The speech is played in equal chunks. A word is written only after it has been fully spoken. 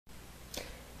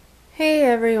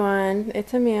everyone,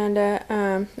 it's Amanda.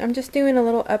 I'm just doing a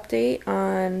little update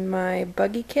on my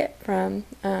buggy kit from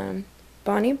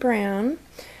Bonnie Brown.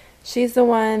 She's the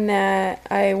one that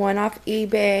I went off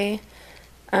eBay.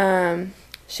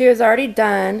 She was already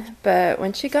done, but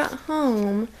when she got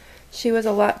home, she was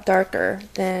a lot darker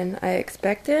than I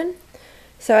expected.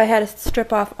 So I had to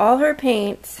strip off all her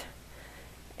paints,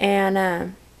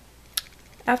 and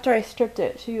after I stripped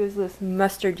it, she was this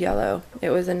mustard yellow. It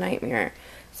was a nightmare.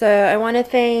 So I want to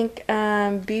thank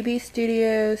BB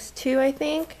Studios 2, I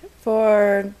think,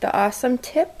 for the awesome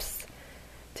tips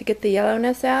to get the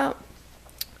yellowness out.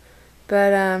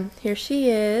 But here she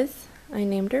is. I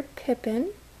named her Pippin.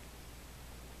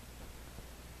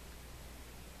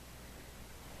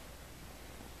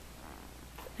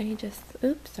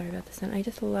 Oops, sorry about this one. I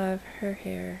just love her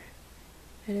hair.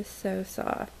 It is so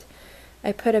soft.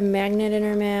 I put a magnet in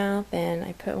her mouth and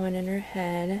I put one in her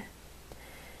head.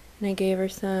 And I gave her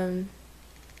some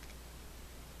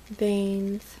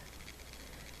veins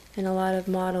and a lot of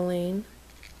modeling.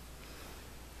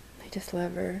 I just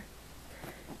love her.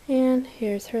 And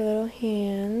here's her little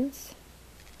hands.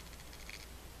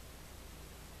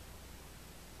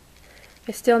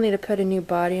 I still need to put a new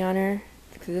body on her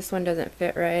because this one doesn't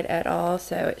fit right at all,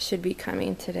 so it should be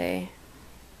coming today.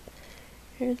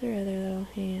 Here's her other little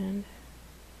hand.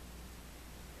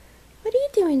 What are you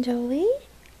doing, Jolie?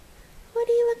 What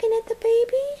are you looking at the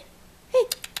baby? Hey,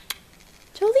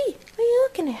 Jolie, what are you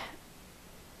looking at?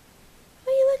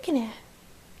 What are you looking at?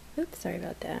 Oops, sorry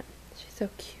about that. She's so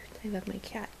cute. I love my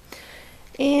cat.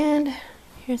 And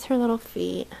here's her little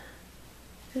feet.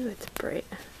 Ooh, it's bright.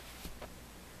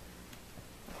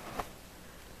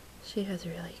 She has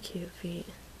really cute feet.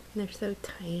 They're so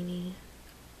tiny.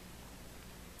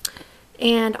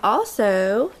 And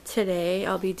also, today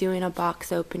I'll be doing a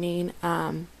box opening.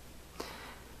 I'm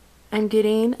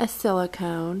getting a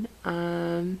silicone,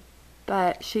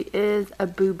 but she is a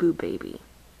boo-boo baby.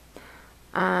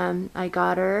 I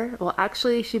got her, well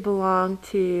actually she belonged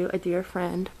to a dear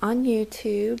friend on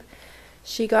YouTube.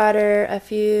 She got her a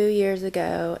few years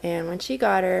ago, and when she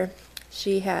got her,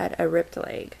 she had a ripped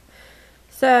leg.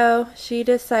 So she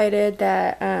decided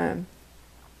that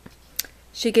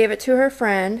she gave it to her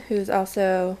friend, who's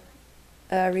also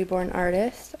a reborn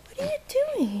artist. What are you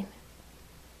doing?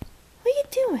 What are you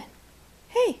doing?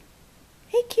 Hey,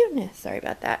 cuteness. Sorry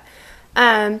about that.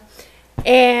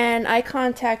 And I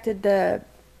contacted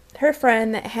her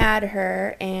friend that had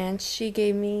her, and she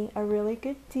gave me a really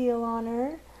good deal on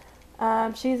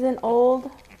her. She's an old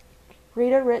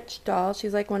Rita Rich doll.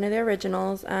 She's like one of the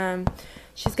originals.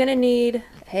 She's gonna need,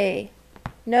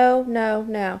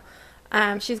 no.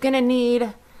 She's gonna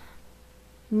need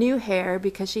new hair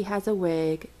because she has a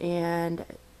wig, and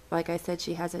like I said,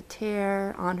 she has a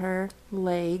tear on her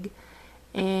leg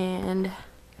and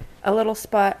a little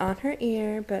spot on her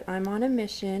ear, but I'm on a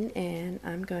mission and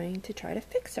I'm going to try to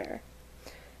fix her.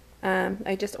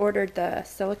 I just ordered the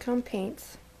silicone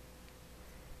paints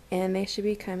and they should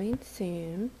be coming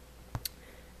soon.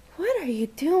 What are you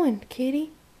doing,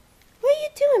 kitty? What are you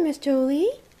doing, Miss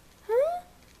Jolie? Huh?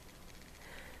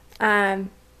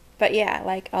 But yeah,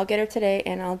 like I'll get her today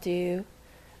and I'll do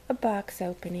a box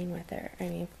opening with her.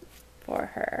 For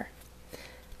her.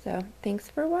 So thanks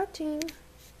for watching.